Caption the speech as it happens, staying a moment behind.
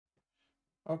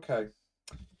Okay,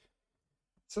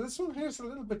 so this one here is a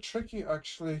little bit tricky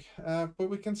actually, but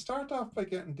we can start off by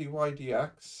getting dy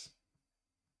dx.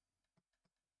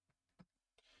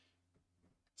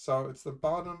 So it's the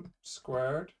bottom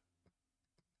squared,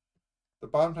 the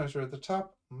bottom times the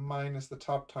top minus the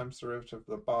top times the derivative of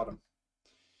the bottom.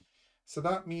 So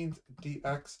that means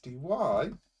dx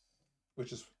dy,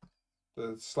 which is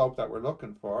the slope that we're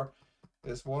looking for,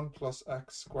 is 1 plus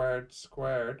x squared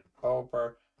squared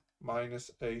over minus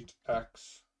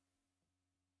 8x.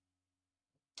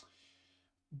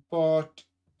 But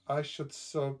I should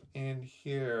sub in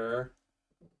here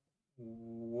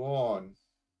 1,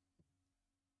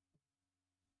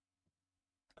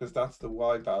 because that's the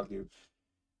y value.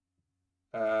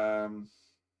 Um,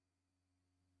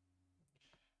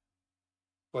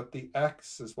 but the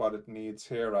x is what it needs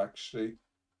here, actually.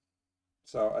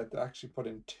 So I'd actually put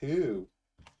in 2.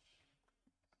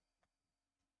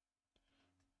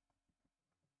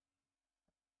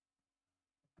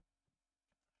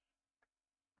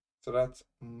 So that's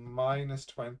minus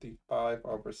 25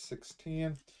 over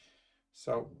 16.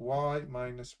 So y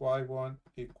minus y1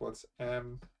 equals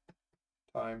m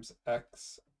times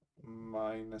x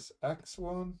minus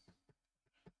x1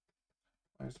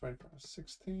 minus 25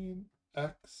 16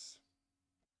 x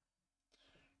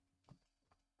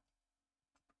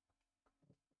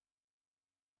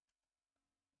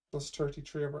plus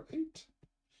 33 over 8.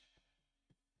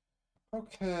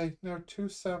 Okay, now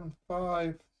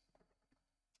 275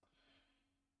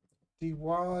 dy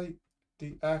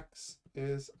dx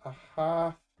is a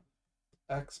half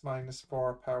x minus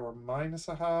 4 power minus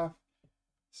a half.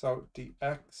 So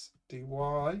dx dy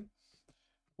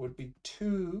would be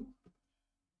 2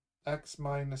 x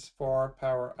minus 4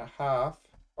 power a half,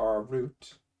 or a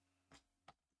root.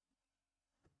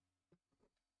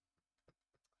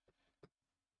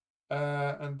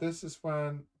 And this is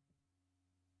when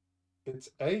it's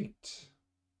 8.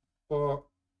 But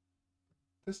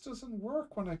this doesn't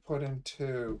work when I put in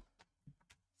 2.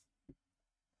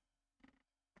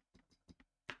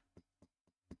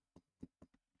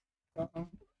 I'm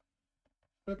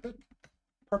a bit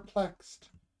perplexed.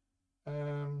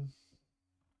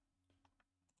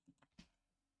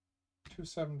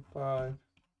 275.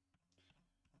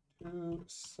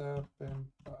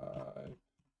 275.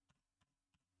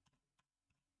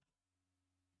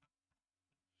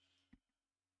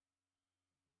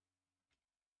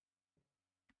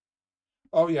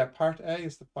 Oh yeah, part A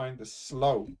is to find the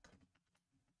slope.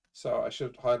 So I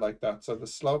should highlight that. So the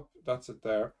slope, that's it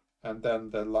there. And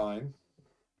then the line.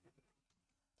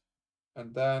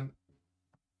 And then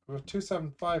with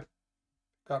 275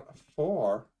 got a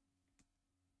 4.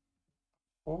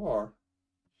 4.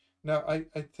 Now I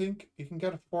think you can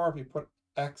get a 4 if you put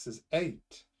x is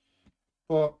 8.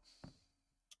 But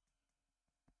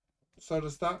so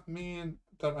does that mean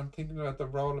that I'm thinking about the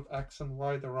role of x and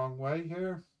y the wrong way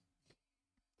here?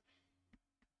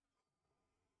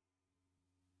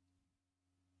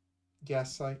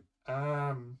 Yes, I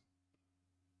am.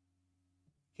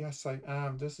 Yes, I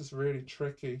am. This is really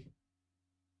tricky.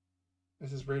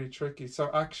 This is really tricky.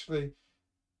 So actually,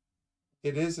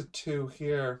 it is a 2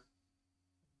 here.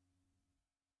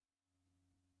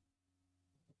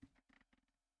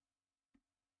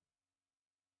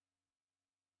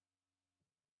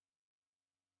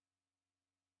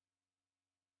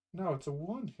 No, it's a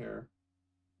 1 here.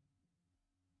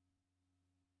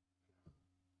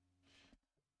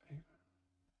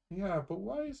 Yeah, but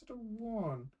why is it a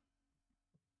 1?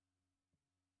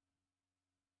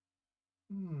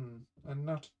 And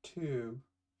not 2.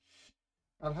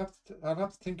 I'll have to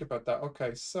think about that.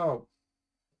 Okay, so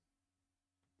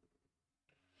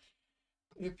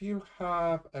if you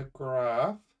have a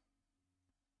graph,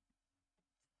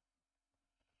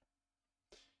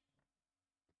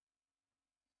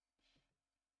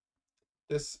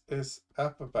 this is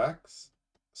f of x.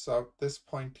 So this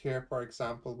point here, for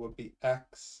example, would be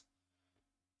x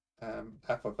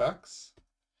f of x.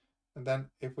 And then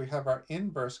if we have our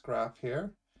inverse graph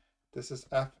here, this is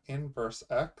f inverse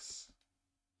x.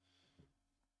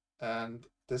 And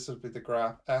this would be the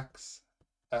graph x,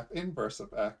 f inverse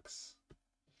of x.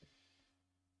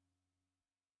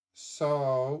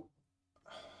 So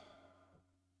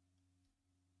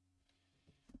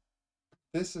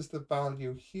this is the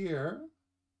value here.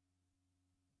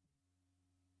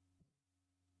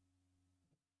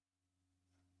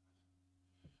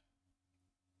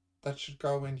 That should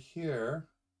go in here.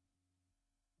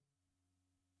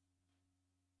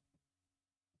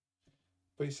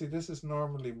 But you see, this is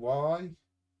normally y.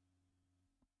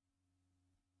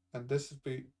 And this would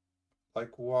be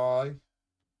like, y.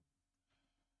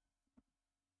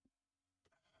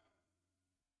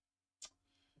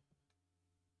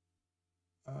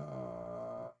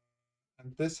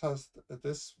 this has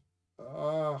this.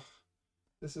 Ah,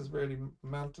 this is really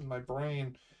melting my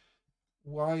brain.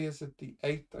 Why is it the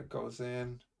 8 that goes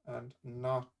in and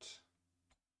not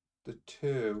the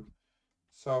 2?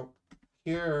 So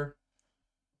here,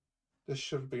 this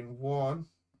should have been 1.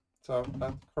 So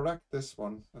let's correct this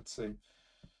one. Let's see.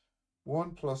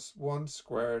 1 plus 1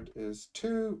 squared is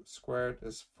 2, squared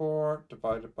is 4,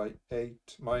 divided by 8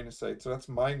 minus 8. So that's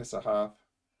minus a half.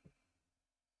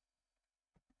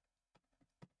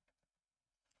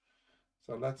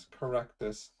 So let's correct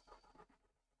this.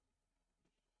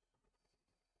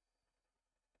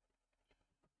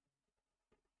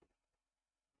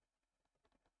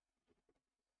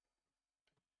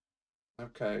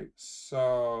 Okay,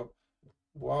 so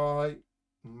y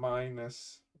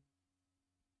minus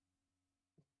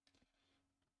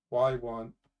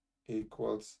y1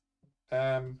 equals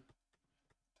m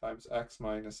times x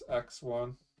minus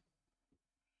x1.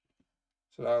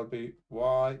 So that'll be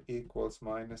y equals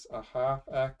minus a half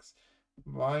x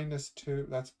minus 2.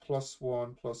 That's plus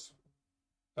 1 plus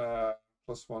 1,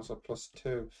 so plus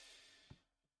 2.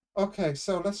 Okay,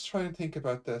 so let's try and think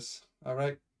about this. All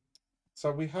right.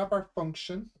 So we have our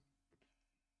function.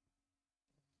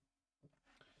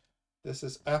 This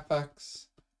is fx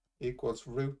equals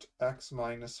root x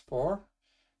minus 4.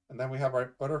 And then we have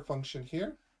our other function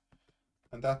here.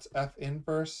 And that's f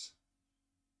inverse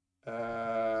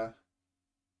y.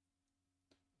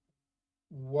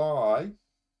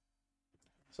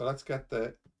 So let's get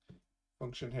the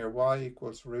function here. Y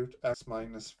equals root x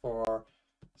minus 4.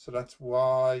 So that's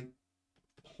y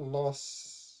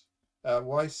plus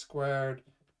y squared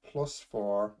plus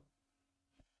 4.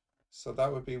 So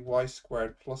that would be y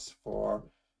squared plus 4.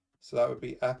 So that would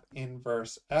be f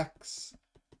inverse x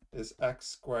is x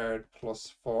squared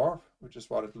plus 4, which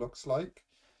is what it looks like.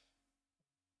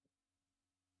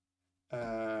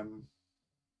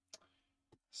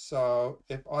 So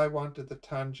if I wanted the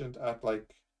tangent at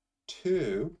like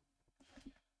 2,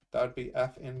 that would be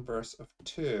f inverse of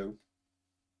 2.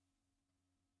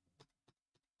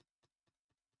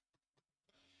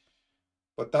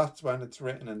 But that's when it's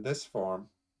written in this form.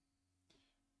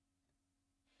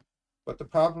 But the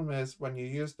problem is when you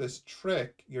use this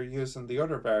trick, you're using the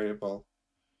other variable.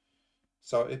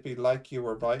 So it'd be like you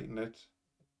were writing it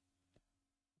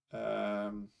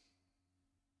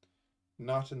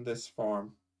not in this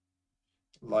form,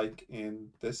 like in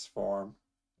this form.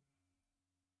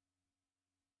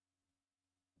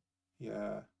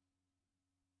 Yeah.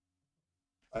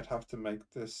 I'd have to make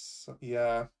this,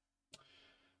 yeah.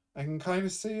 I can kind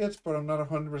of see it, but I'm not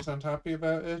 100% happy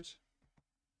about it.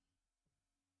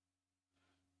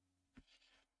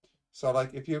 So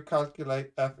like if you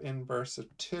calculate f inverse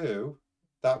of 2,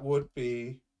 that would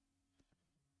be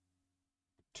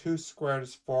 2 squared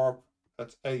is 4,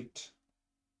 that's 8.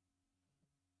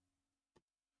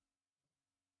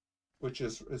 Which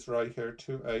is right here,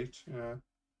 2, 8, yeah.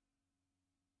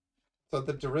 So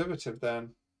the derivative then,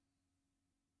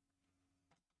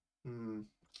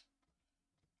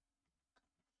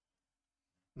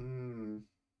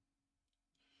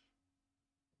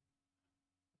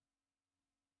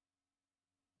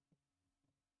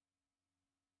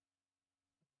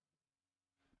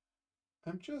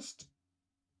 I'm just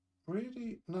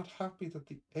really not happy that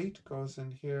the 8 goes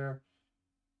in here.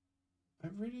 I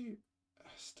really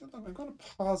still, I'm going to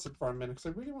pause it for a minute because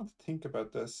I really want to think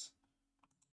about this.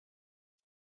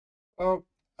 Oh,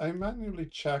 I manually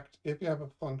checked if you have a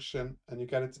function and you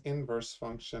get its inverse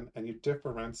function and you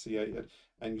differentiate it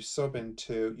and you sub in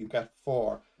 2, you get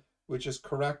 4, which is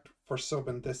correct for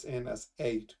subbing this in as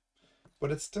 8.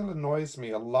 But it still annoys me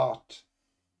a lot.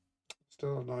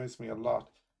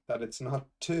 That it's not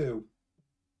 2.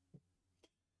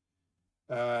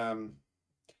 And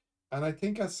I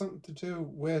think it has something to do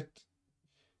with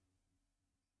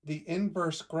the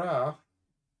inverse graph.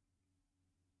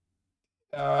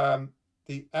 The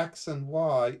x and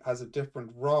y has a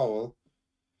different role.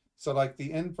 So like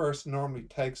the inverse normally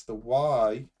takes the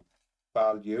y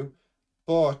value,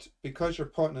 but because you're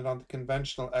putting it on the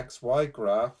conventional xy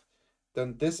graph,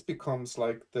 then this becomes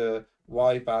like the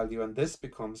y value and this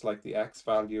becomes like the x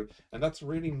value. And that's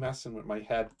really messing with my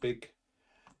head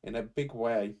in a big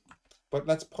way. But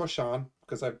let's push on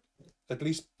because I've at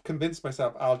least convinced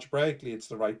myself algebraically it's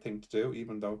the right thing to do,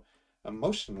 even though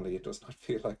emotionally it does not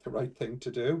feel like the right thing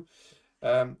to do.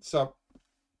 So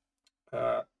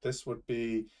this would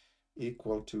be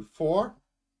equal to 4.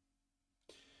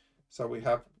 So we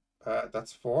have,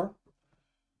 that's 4.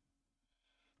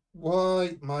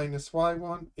 Y minus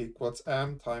y1 equals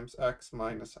m times x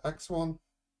minus x1.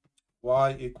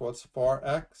 Y equals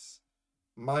 4x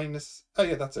minus, oh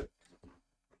yeah, that's it.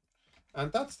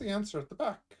 And that's the answer at the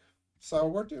back. So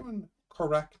we're doing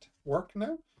correct work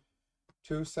now.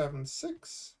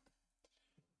 276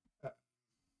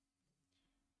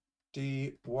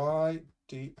 dy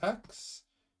dx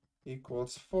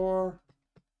equals 4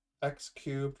 x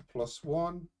cubed plus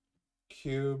 1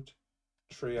 cubed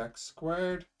 3x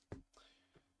squared.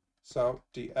 So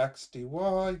dx dy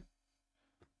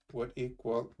would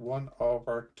equal 1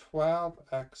 over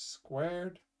 12x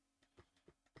squared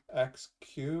x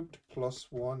cubed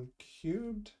plus 1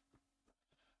 cubed.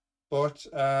 But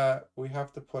we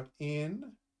have to put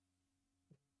in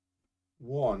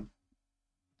 1.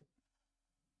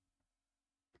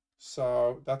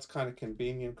 So that's kind of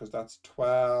convenient because that's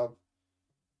 12.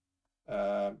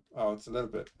 Oh, it's a little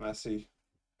bit messy.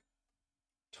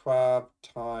 12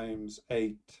 times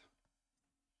 8.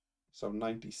 So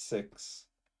 96.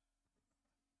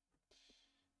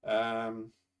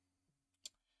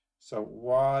 So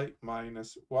y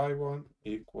minus y1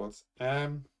 equals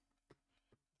m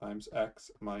times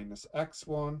x minus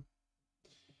x1.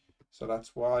 So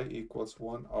that's y equals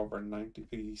 1 over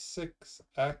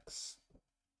 96x.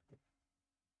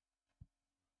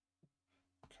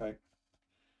 Okay.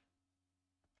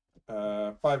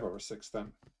 5 over 6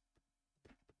 then.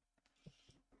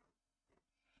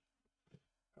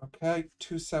 Okay,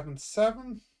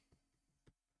 277.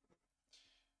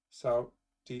 So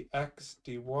dx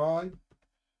dy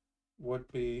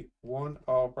would be 1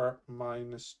 over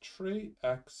minus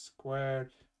 3x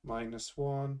squared minus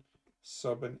 1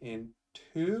 subbing in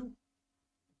 2.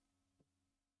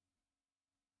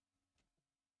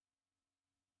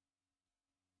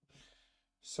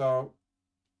 So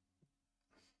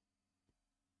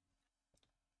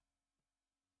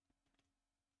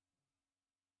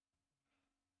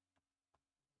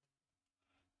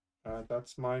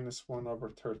that's minus 1 over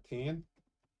 13.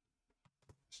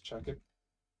 Let's check it.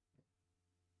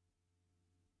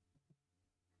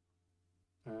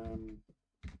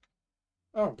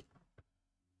 Oh,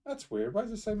 that's weird. Why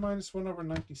does it say minus 1 over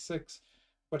 96?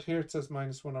 But here it says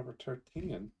minus 1 over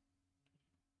 13.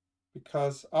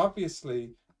 Because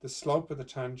obviously the slope of the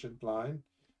tangent line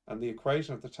and the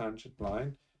equation of the tangent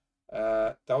line,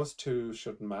 those two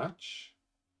should match.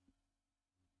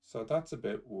 So that's a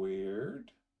bit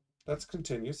weird. Let's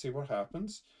continue, see what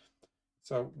happens.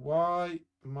 So y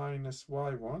minus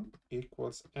y1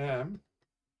 equals m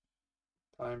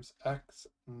times x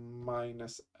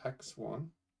minus x1.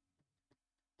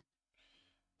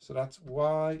 So that's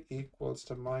y equals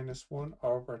to minus 1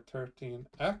 over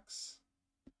 13x.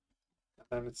 And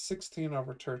then it's 16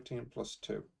 over 13 plus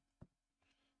 2.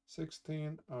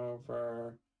 16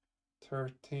 over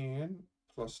 13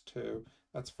 plus 2.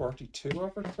 That's 42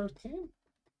 over 13.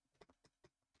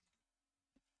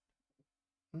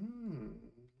 Have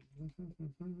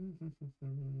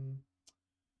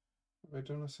I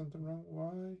done something wrong?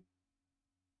 Why?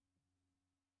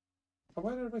 Oh,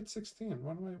 why did I write 16?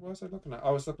 What was I looking at?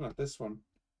 I was looking at this one.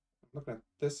 I'm looking at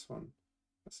this one.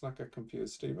 Let's not get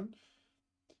confused, Stephen.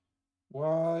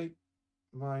 Y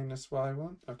minus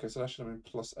y1. Okay, so that should have been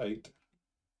plus 8.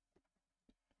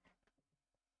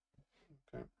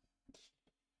 Okay.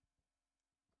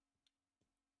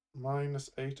 Minus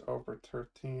 8 over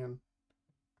 13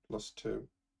 plus 2.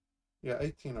 Yeah,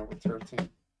 18 over 13.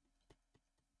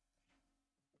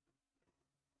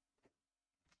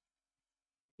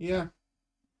 Yeah.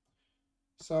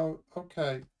 So,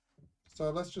 okay.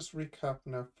 So let's just recap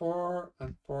now. 4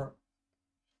 and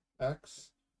 4x.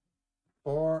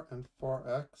 4 and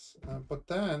 4x. But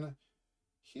then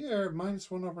here, minus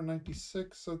 1 over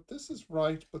 96. So this is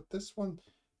right, but this one,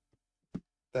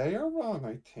 they are wrong,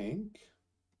 I think.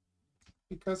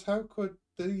 Because how could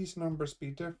these numbers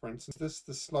be different since this is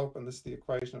the slope and this is the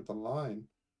equation of the line?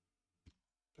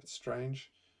 That's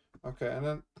strange. Okay, and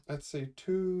then let's see,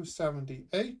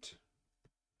 278.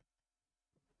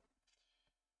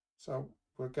 So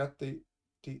we'll get the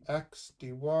dx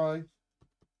dy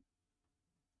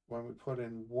when we put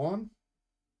in 1.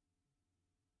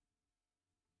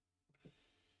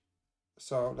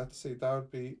 So let's see, that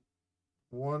would be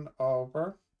 1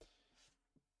 over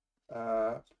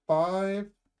 5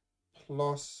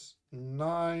 plus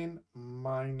 9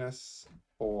 minus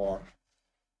 4.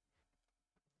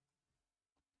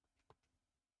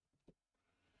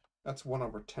 That's 1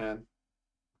 over 10.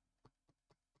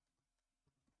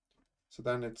 So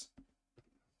then it's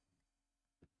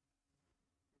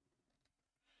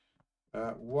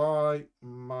y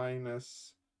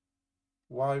minus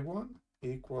y1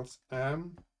 equals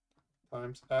m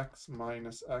times x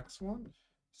minus x1.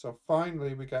 So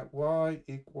finally we get y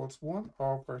equals 1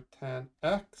 over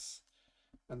 10x,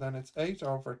 and then it's 8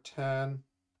 over 10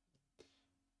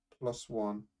 plus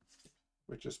 1.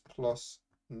 which is plus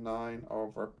 9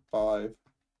 over 5.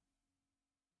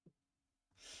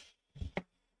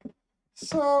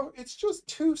 So it's just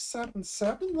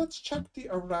 277. Let's check the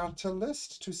errata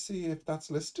list to see if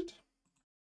that's listed.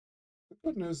 The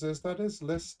good news is that is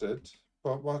listed,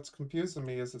 but what's confusing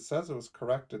me is it says it was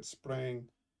corrected spring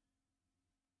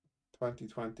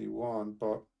 2021,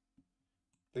 but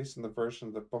at least in the version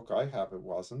of the book I have, it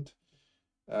wasn't.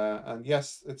 And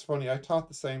yes, it's funny, I thought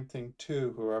the same thing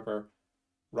too, whoever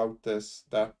wrote this,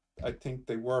 that I think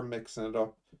they were mixing it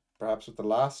up perhaps with the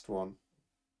last one.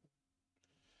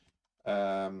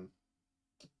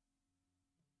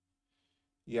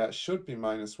 Yeah, it should be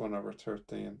minus 1 over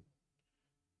 13.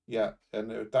 Yeah,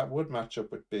 and that would match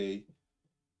up with B,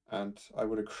 and I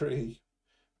would agree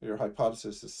your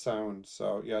hypothesis is sound.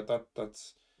 So yeah,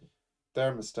 that's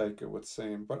their mistake, it would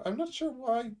seem. But I'm not sure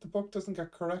why the book doesn't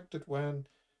get corrected when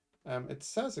it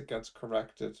says it gets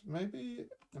corrected. Maybe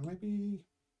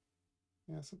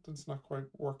yeah, something's not quite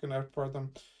working out for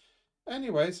them.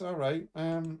 Anyways, all right.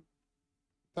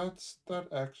 That's that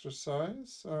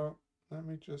exercise. So let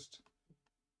me just.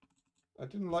 I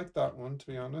didn't like that one, to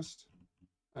be honest.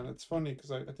 And it's funny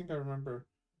because I think I remember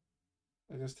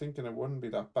I was thinking it wouldn't be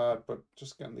that bad, but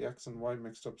just getting the X and Y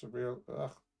mixed up's a real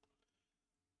ugh.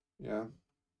 Yeah.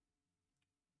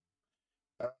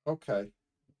 Okay.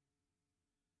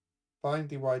 Find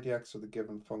dy dx of the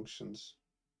given functions.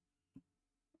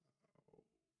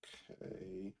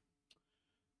 Okay.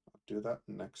 I'll do that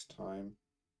next time.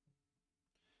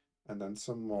 And then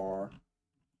some more.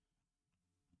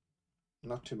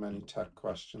 Not too many tech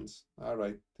questions. All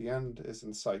right. The end is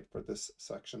in sight for this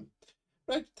section.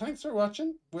 Right. Thanks for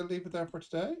watching. We'll leave it there for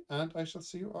today, and I shall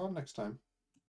see you all next time.